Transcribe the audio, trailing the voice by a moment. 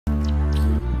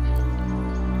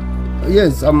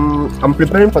Yes, I'm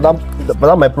preparing for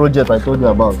that my project I told you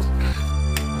about.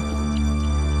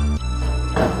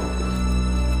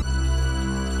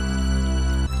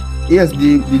 Yes,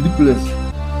 the duplex.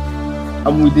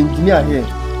 I'm with the engineer here.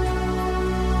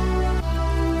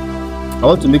 I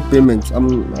want to make payments.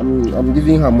 I'm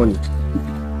giving her money.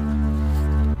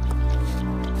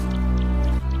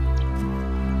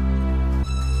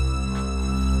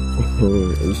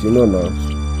 You should know now.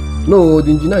 No,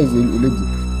 the engineer is a lady.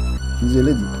 She's a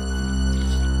lady.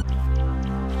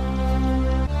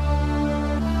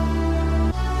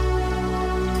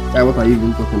 Yeah, what are you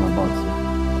even talking about?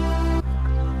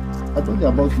 I told you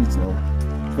about it now.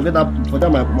 Forget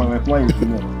my point.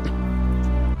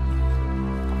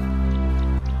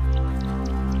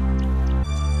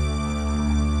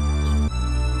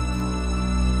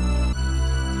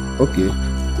 Okay,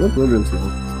 no problems now.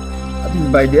 I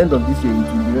think by the end of this year it will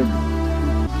be ready.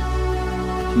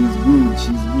 She's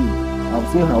good. I've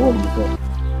seen her work before.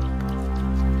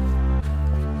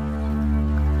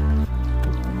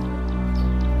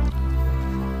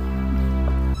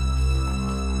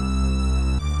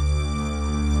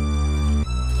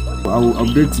 I will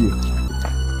update you.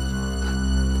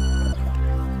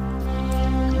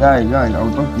 Guy, I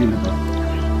will talk to you later.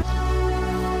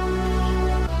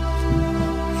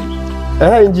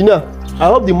 Hey, engineer, I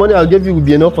hope the money I'll give you will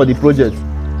be enough for the project.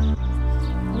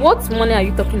 What money are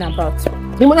you talking about?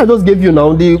 The money I just gave you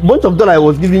now, the bunch of dollars I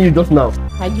was giving you just now.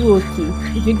 Are you okay?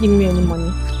 Did you give me any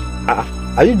money?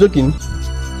 Are you joking?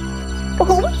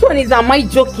 Okay, which one is am I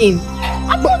joking?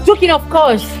 I'm not joking, of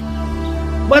course.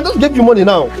 But I just gave you money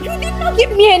now. You did not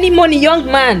give me any money, young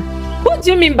man. What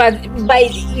do you mean by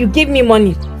you gave me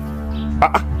money?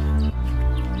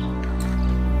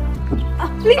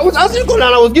 I was asking you and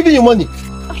I was giving you money.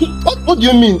 What do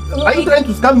you mean? Are you trying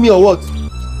to scam me or what?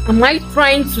 Am I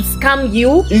trying to scam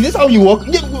you? Is this how you work?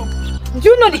 Do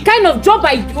you know the kind of job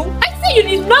I do? I say you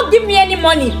did not give me any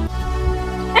money.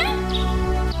 Eh?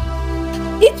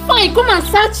 It's fine. Come and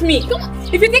search me. Come on.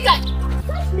 If you think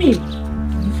search me.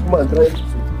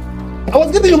 I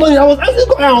was giving you money. I was asking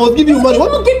you and I was giving you money. You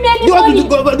don't give me any money. Do you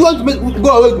want to go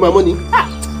away with my money?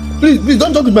 Please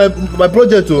don't joke with my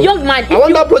project. Oh. Young man, I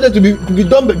want that project to be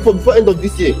done before end of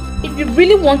this year. If you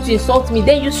really want to insult me,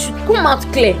 then you should come out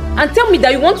clear and tell me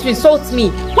that you want to insult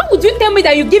me. Why would you tell me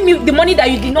that you give me the money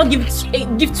that you did not give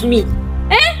to me?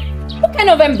 Eh? What kind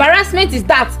of embarrassment is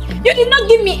that? You did not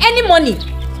give me any money.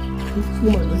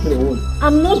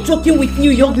 I'm not joking with you,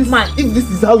 young man. If this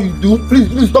is how you do,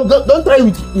 please stop. Don't try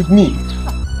with me.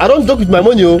 I don't joke with my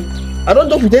money, oh. I don't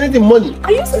joke with anything money.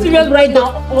 Are you serious right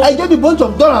now? I gave you a bunch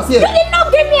of dollars here. You did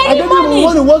not give me any money. I gave you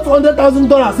money worth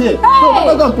 $100,000 here. Hey. So I'm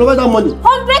not going to provide that money.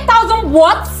 100,000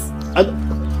 what?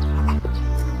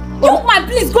 Young man,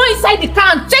 please go inside the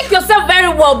car and check yourself very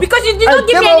well because you did not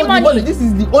give me any money. This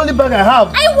is the only bag I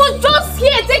have. I was just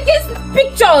here taking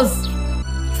pictures,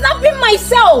 snapping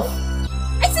myself.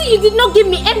 I said you did not give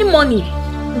me any money.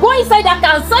 Go inside that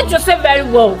car and search yourself very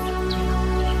well.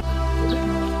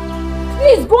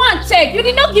 Please go and check. You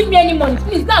did not give me any money.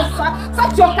 Please go and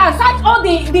search your car, search all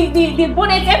the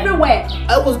bonnets everywhere.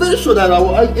 I was very sure that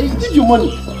I give you money.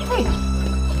 Hey,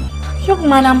 young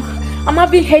man, I'm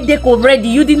having headache already.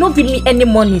 You did not give me any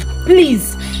money.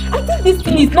 Please, I think this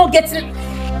thing is not getting.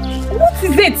 What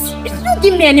is it? You did not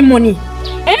give me any money.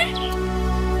 Eh?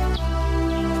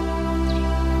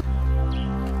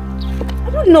 I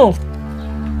don't know.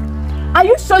 Are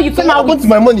you sure you came out with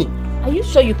my money? Are you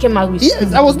sure you came out with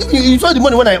Yes, I was giving you. You saw the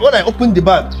money when I opened the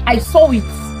bag. I saw it.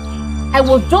 I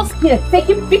was just here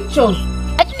taking pictures.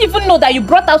 I didn't even know that you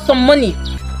brought out some money.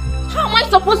 How am I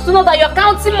supposed to know that you're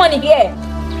counting money here?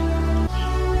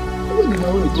 Where did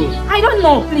my money go? I don't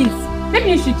know, please.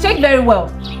 Maybe you should check very well.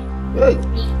 Hey,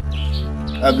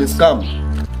 I've been scammed.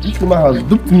 This woman has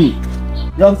duped me.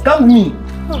 You have scammed me.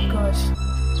 Oh gosh.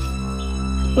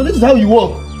 So this is how you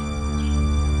work.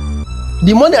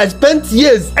 The money I spent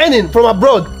years earning from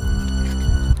abroad.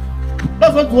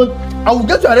 That's what you want. I will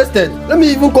get you arrested. Let me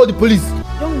even call the police.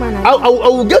 Young man, I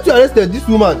will get you arrested. This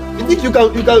woman. You think you can?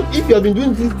 If you have been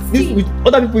doing this with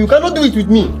other people, you cannot do it with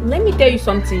me. Let me tell you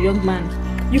something, young man.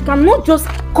 You cannot just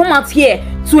come out here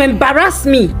to embarrass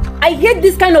me. I hate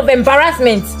this kind of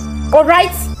embarrassment. All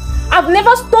right? I've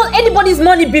never stole anybody's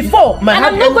money before, and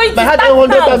I'm not going to start now.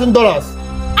 $100,000.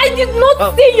 I did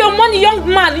not steal your money, young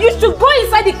man. You should go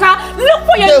inside the car, look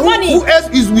for your money. Who else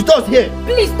is with us here?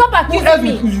 Please stop accusing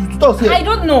me. Who else is with us here? I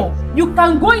don't know. You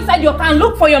can go inside your car and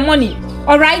look for your money.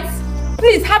 All right?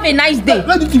 Please have a nice day.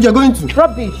 Where do you think you're going to?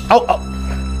 Rubbish.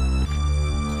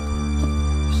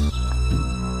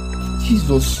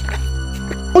 Jesus.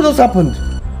 What just happened?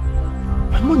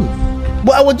 My money.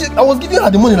 But I was giving her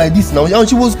the money like this now, and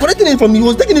she was collecting it from me. She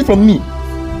was taking it from me.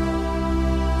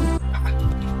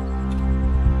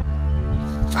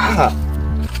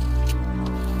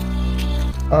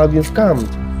 I've been scammed.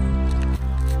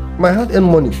 My hard-earned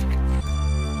money.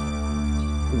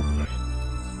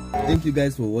 Thank you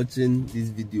guys for watching this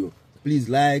video. Please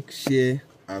like, share,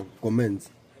 and comment.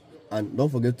 And don't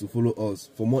forget to follow us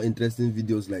for more interesting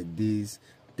videos like this.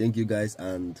 Thank you guys,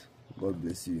 and God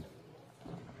bless you.